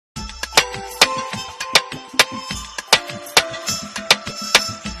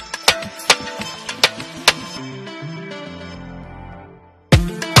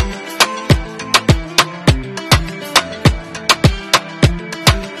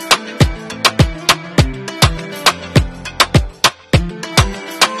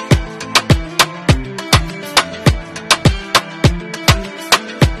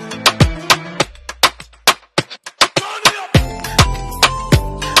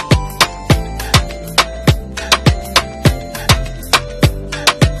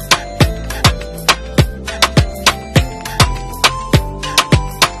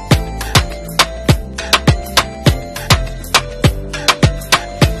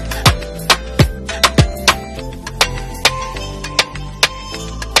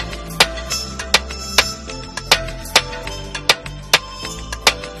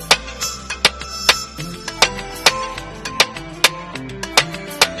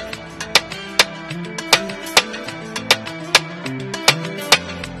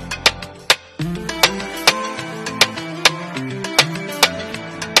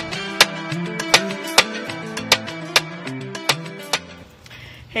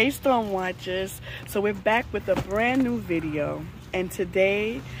Hey Storm Watchers, so we're back with a brand new video, and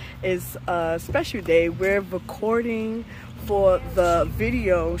today is a special day. We're recording for the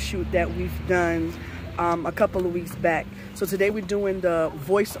video shoot that we've done a couple of weeks back. So today we're doing the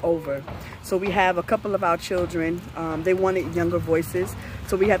voiceover. So we have a couple of our children, they wanted younger voices,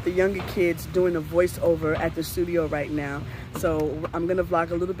 so we have the younger kids doing the voiceover at the studio right now. So I'm gonna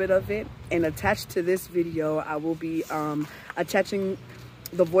vlog a little bit of it, and attached to this video I will be attaching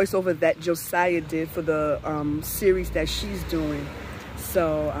the voiceover that Josiah did for the series that she's doing.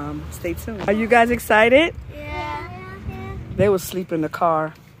 So stay tuned. Are you guys excited? Yeah. They will sleep in the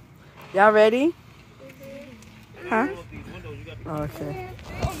car. Y'all ready? Huh? Okay.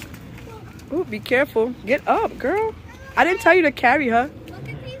 Ooh, be careful. Get up, girl. I didn't tell you to carry her. Look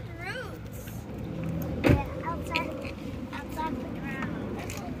at these roots. Yeah, outside the ground.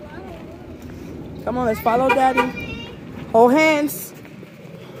 That's so low. Come on, let's follow Daddy. Hold hands.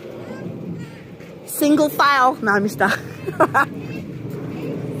 Single file. Nah, let me stop.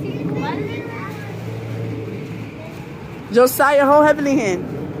 Josiah, hold Heavenly hand.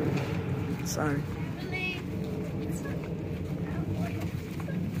 Sorry.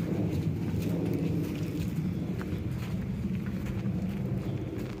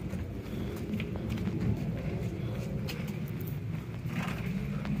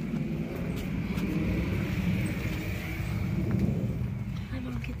 I'm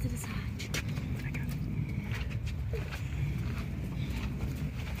gonna get to the side.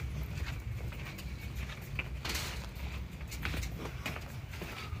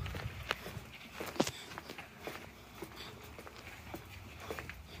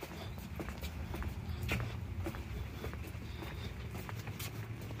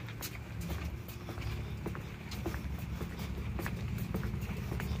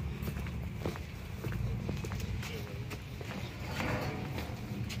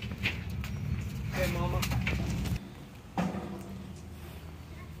 Hey, Mama.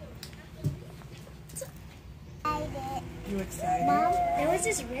 You excited? Mom, there was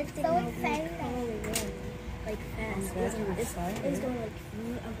this red thing that was like fast. It was going like.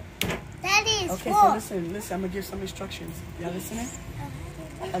 Daddy, Okay, so listen, I'm gonna give some instructions. Y'all listening?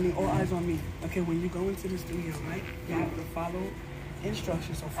 I mean, all eyes on me. Okay, when you go into the studio, right? You have to follow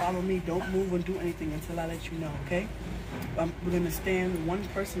instructions. So follow me. Don't move or do anything until I let you know. Okay? We're gonna stand one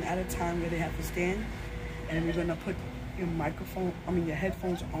person at a time where they have to stand, and we're gonna put your your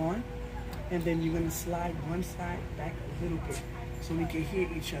headphones on, and then you're gonna slide one side back a little bit so we can hear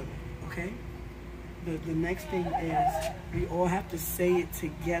each other. Okay? The next thing is we all have to say it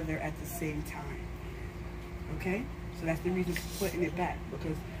together at the same time. Okay? So that's the reason for putting it back,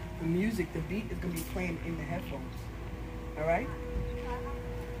 because the music, the beat is gonna be playing in the headphones. All right?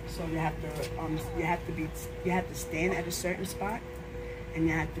 So you have to stand at a certain spot, and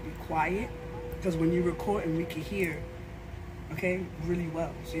you have to be quiet, because when you record and we can hear, okay, really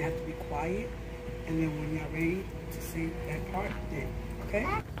well. So you have to be quiet, and then when you're ready to say that part, then okay.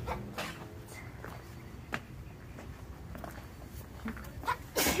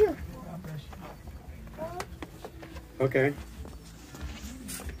 Okay.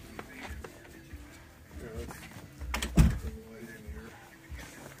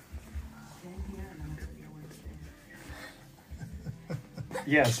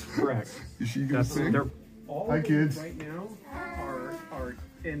 Yes, correct. Is she gonna sing? They're all Hi, kids. right now are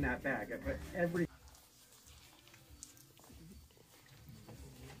in that bag. But every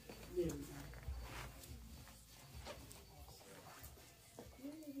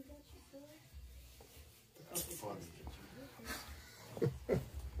That's funny.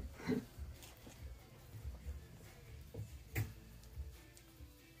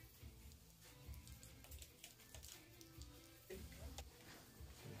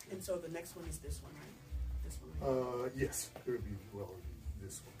 And so the next one is this one, right? This one. Right? Yes, it would be, well, it would be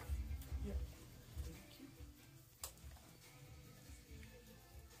this one. Yeah.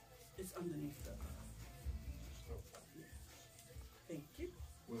 It's underneath the. Thank you.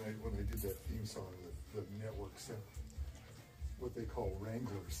 When I did that theme song, the network sent what they call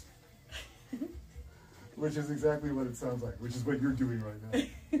Wranglers, which is exactly what it sounds like, which is what you're doing right now. but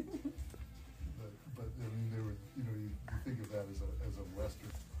I mean, they were, you think of that as a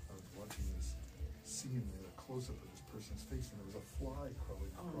Western. I was watching this scene, they had a close-up of this person's face, and there was a fly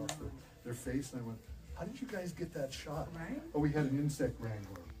crawling across their face, and I went, how did you guys get that shot? Right? Oh, we had an insect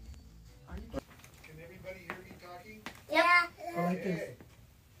wrangler. Can everybody hear me talking? Yeah. I like this.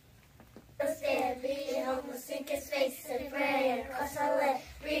 Stand, lean, humble, sink his face in prayer. Cause I let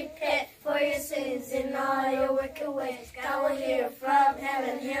repent for your sins and all your wicked ways. God will hear from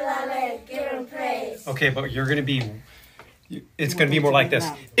heaven, heal our land, give him praise. okay, but you're gonna be It's going to be more like this.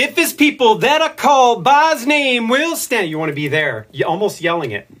 If his people that are called by his name will stand. You want to be there. You're almost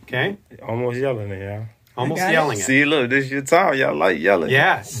yelling it, okay? Almost yelling it, yeah. Almost yelling it. See, look, this is your time. Y'all like yelling.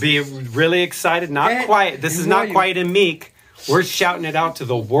 Yeah, be really excited. Not quiet. This is not quiet and meek. We're shouting it out to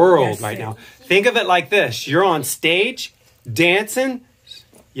the world right now. Think of it like this. You're on stage, dancing,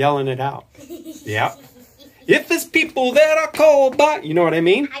 yelling it out. Yeah. If his people that are called by... You know what I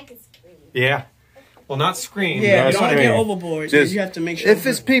mean? I can scream. Yeah. Well, not scream. Yeah, you That's don't want to what I get mean. overboard. Just- You have to make sure. If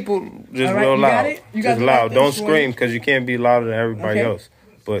it's people, just All right, real you got loud. it? You got Just the loud. right Don't thing, scream because you can't be louder than everybody Okay. else.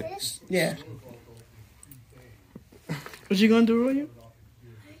 But Yeah. What you gonna do, Roy?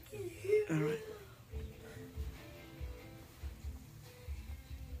 All right.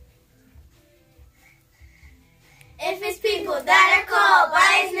 If his people that are called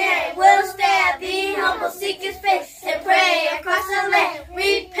by his name will stand, be humble, seek his face, and pray across the land.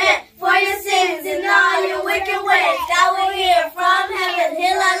 Repent for your sins and all your wicked ways. God will hear from heaven,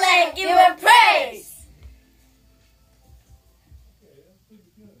 heal our land, give him praise.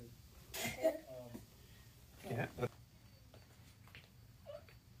 Yeah.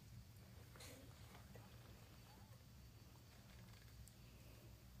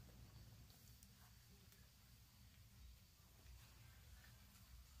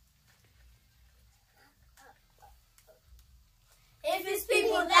 If his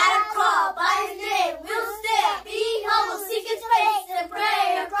people that are called by his name will stand, be humble, seek his face, and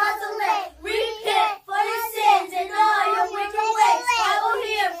pray across the land. Repent for your sins and all your wicked ways. God will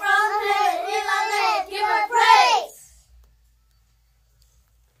hear from heaven, heal our land, give him praise.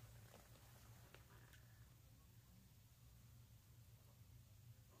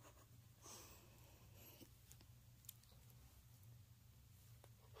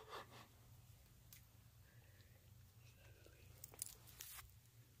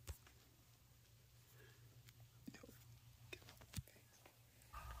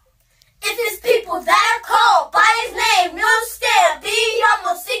 If his people that are called by his name will stand, be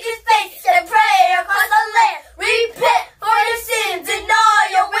humble, seek his face, and pray across the land. Repent for your sins and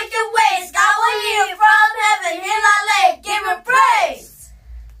all your wicked ways. God will hear from heaven, heal our land, give him praise.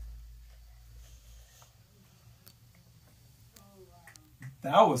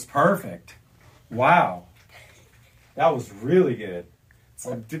 That was perfect. Wow. That was really good.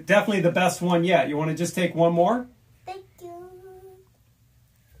 So definitely the best one yet. You want to just take one more? Thank you.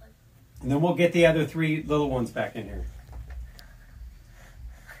 And then we'll get the other three little ones back in here.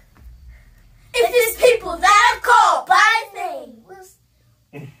 If his people that are called by his name will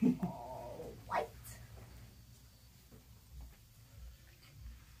stand. Oh, white.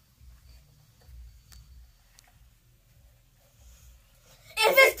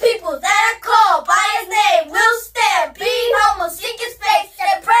 If his people that are called by his name will stand, be humble, seek his face,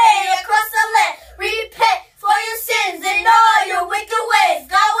 and pray across the land. Repent for your sins and all your wicked ways.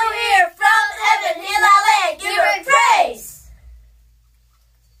 God will hear from heaven, heal our land, give him praise.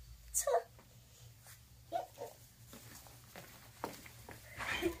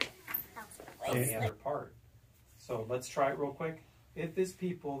 Any other part. So let's try it real quick. If his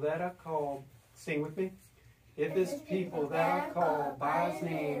people that are called, sing with me. If his people that are called by his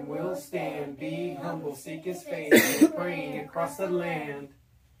name will stand, be humble, seek his face, and pray across the land.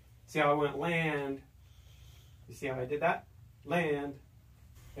 See how I went land? You see how I did that? Land.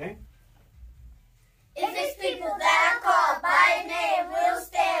 Okay? If his people that are called by his name will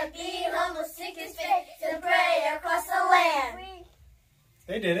stand, be humble, seek his face, and pray across the land.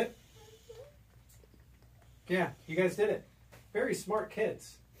 They did it. Yeah, you guys did it. Very smart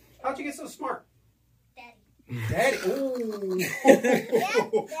kids. How'd you get so smart? Daddy. Ooh.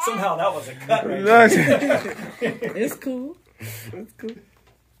 Somehow that was a cut right there. It's cool. It's cool.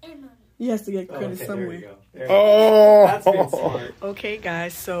 He has to get credit somewhere. That's being smart. Okay,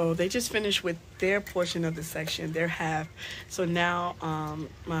 guys, so they just finished with their portion of the section, their half. So now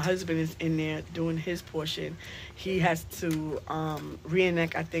my husband is in there doing his portion. He has to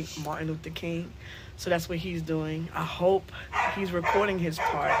reenact, I think, Martin Luther King. So that's what he's doing. I hope he's recording his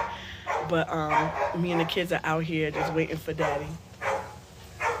part. But me and the kids are out here just waiting for Daddy.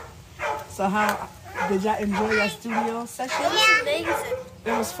 So how did y'all enjoy your studio session?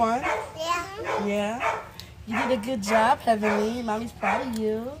 It was fun? Yeah. Yeah. You did a good job, Heavenly. Mommy's proud of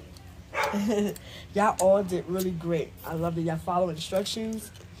you. Y'all all did really great. I love that y'all follow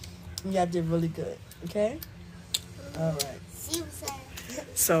instructions. Y'all did really good. Okay? All right. See you, sir.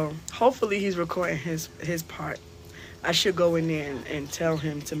 So hopefully he's recording his part. I should go in there and tell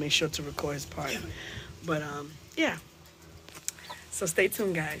him to make sure to record his part. But yeah. So stay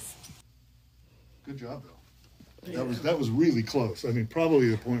tuned, guys. Good job, though. That was really close. I mean, probably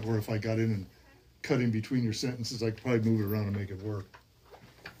the point where if I got in and cut in between your sentences, I could probably move it around and make it work.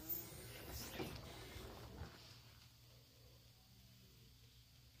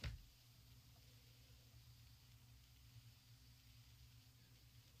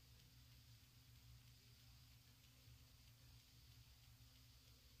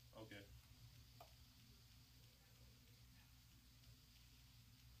 Okay.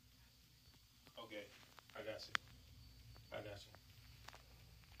 Okay, I got you. I got you.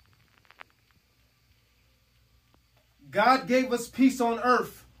 God gave us peace on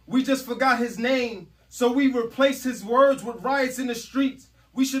earth. We just forgot his name. So we replaced his words with riots in the streets.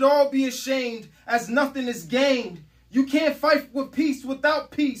 We should all be ashamed as nothing is gained. You can't fight with peace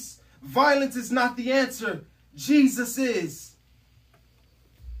without peace. Violence is not the answer. Jesus is.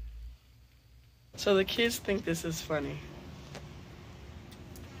 So the kids think this is funny.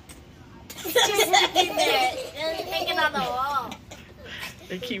 Just sticking there. Just hanging on the wall.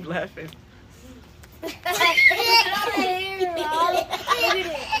 They keep laughing. What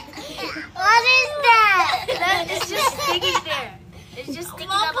is that? It's just sticking there. It's just sticking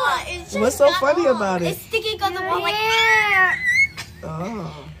on the wall. What's so funny about It's it? sticking on the wall like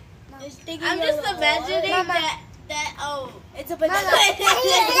Oh. it's sticking I'm just imagining that it's a banana.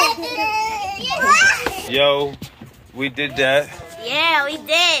 Yo, we did that. Yeah, we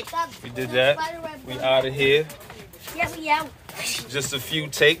did. We did that. We out of here. Yeah, we out. Just a few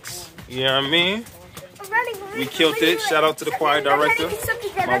takes. You know what I mean? We killed it. Shout out to the choir director,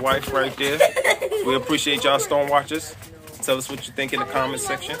 my wife right there. We appreciate y'all Stone Watchers. Tell us what you think in the comment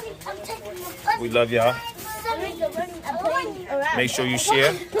section. We love y'all. Make sure you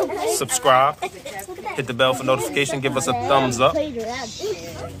share, subscribe, hit the bell for notification, give us a thumbs up.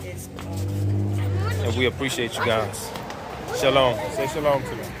 And we appreciate you guys. Shalom. Say shalom to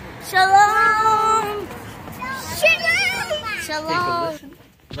them. Shalom. Take a Shalom. listen.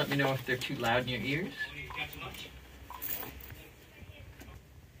 Let me know if they're too loud in your ears.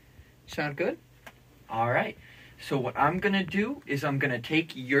 Sound good? All right. So what I'm going to do is I'm going to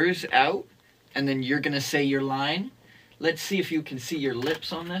take yours out, and then you're going to say your line. Let's see if you can see your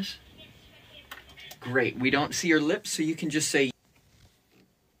lips on this. Great. We don't see your lips, so you can just say...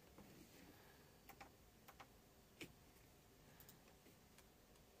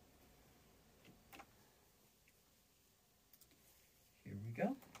 Here we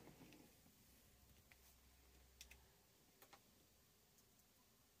go.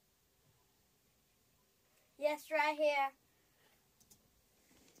 Yes, right here.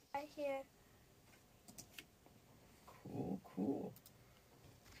 Right here. Cool, cool.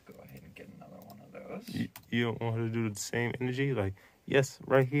 Let's go ahead and get another one of those. You don't want her to do the same energy? Like, yes,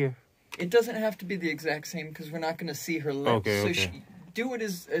 right here. It doesn't have to be the exact same because we're not going to see her lips. Okay, so okay. Do it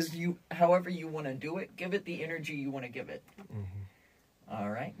as you, however you want to do it. Give it the energy you want to give it. Mm-hmm. All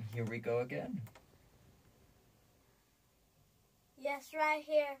right, here we go again. Yes, right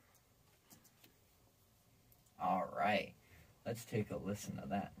here. All right, let's take a listen to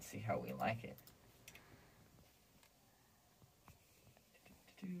that and see how we like it.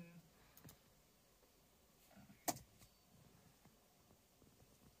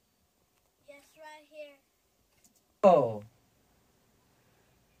 Yes, right here. Oh,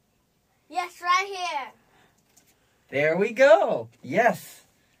 Yes, right here. there we go. Yes.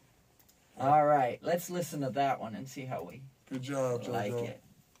 All right, let's listen to that one and see how we Good job, like Jojo. it.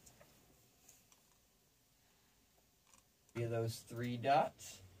 See those 3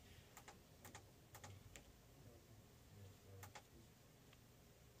 dots?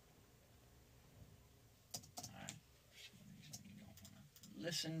 Alright, for some reason you don't want to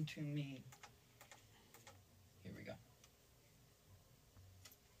listen to me. Here we go.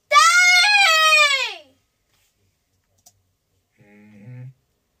 Daddy!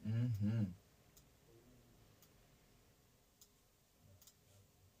 Mm-hmm.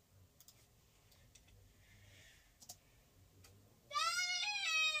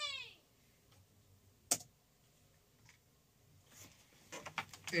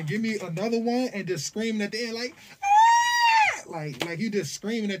 And give me another one and just screaming at the end like, ah! like you just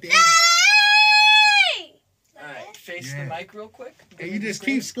screaming at the end. Alright, face Yeah. the mic real quick. And you just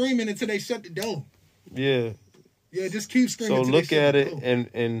keep screaming until they shut the door. Yeah. Yeah, just keep screaming. So until look they shut at the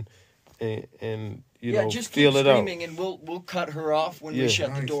it door. and you Yeah, know, just feel keep it out. screaming and we'll cut her off when Yeah. we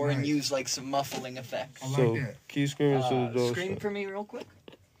shut the Nice, door and nice. use like some muffling effects. I like So that. keep screaming to the door. Scream shut. for me real quick.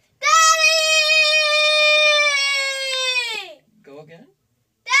 Daddy! Go again.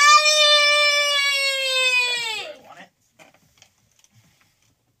 Daddy! That's where I want it.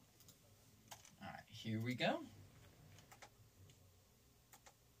 Alright, here we go.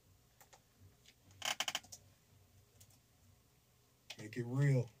 Make it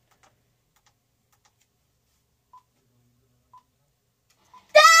real.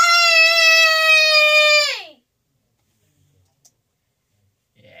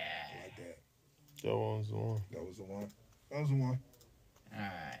 was the one. That was the one. That was the one. All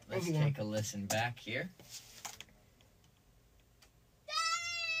right, let's take a listen back here.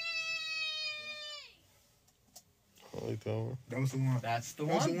 I like that one. That was the one. That's the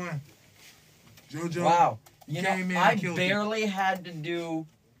That one. was the one. JoJo. Wow. You know, came in I and killed barely had to do.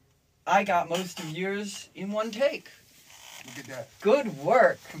 I got most of yours in one take. Look at that. Good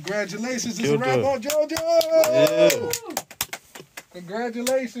work. Congratulations. It's a Killed wrap it. on JoJo. Yeah.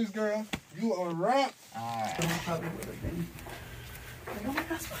 Congratulations, girl. You are a wrap. All right. Probably would have been. Like, oh my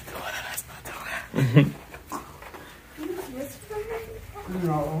gosh, that's not doing.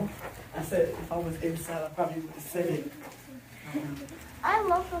 No. I said if I was inside, I probably would have said it. I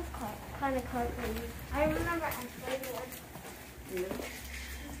love those kind of cartoons. I remember I played one.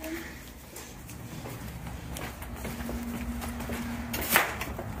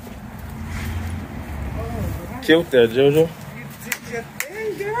 Killed that, JoJo. You did your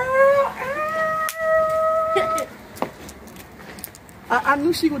thing, girl. I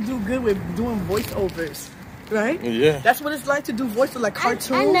knew she would do good with doing voiceovers, right? Yeah. That's what it's like to do voiceovers, like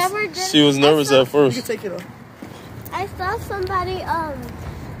cartoons. I never did. She was nervous at You first. can take it off. I saw somebody on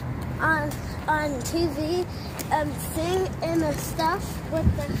TV sing and stuff with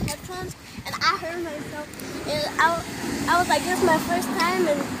the headphones, and I heard myself, and I was like, this is my first time,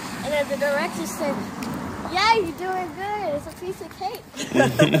 and then the director said, yeah, you're doing good. It's a piece of cake.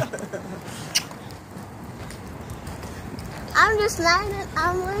 I'm just learning.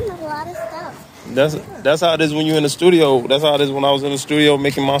 I'm learning a lot of stuff. That's how it is when you're in the studio. That's how it is when I was in the studio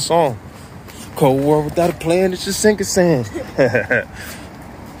making my song. Cold War without a plan, it's just sink or sand.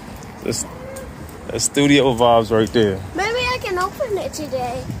 That's studio vibes right there. Maybe I can open it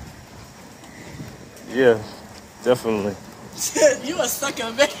today. Yeah, definitely. You a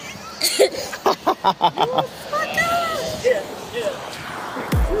sucker, man. You a sucker. Yeah.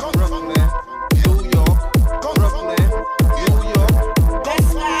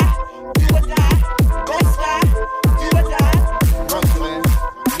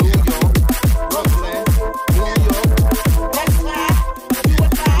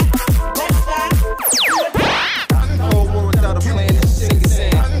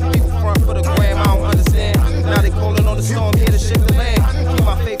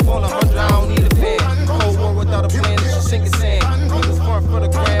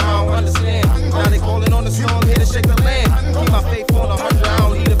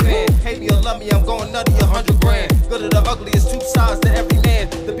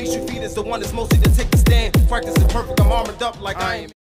 The beast you feed is the one that's mostly to take the stand. Practice is perfect, I'm armored up like I am.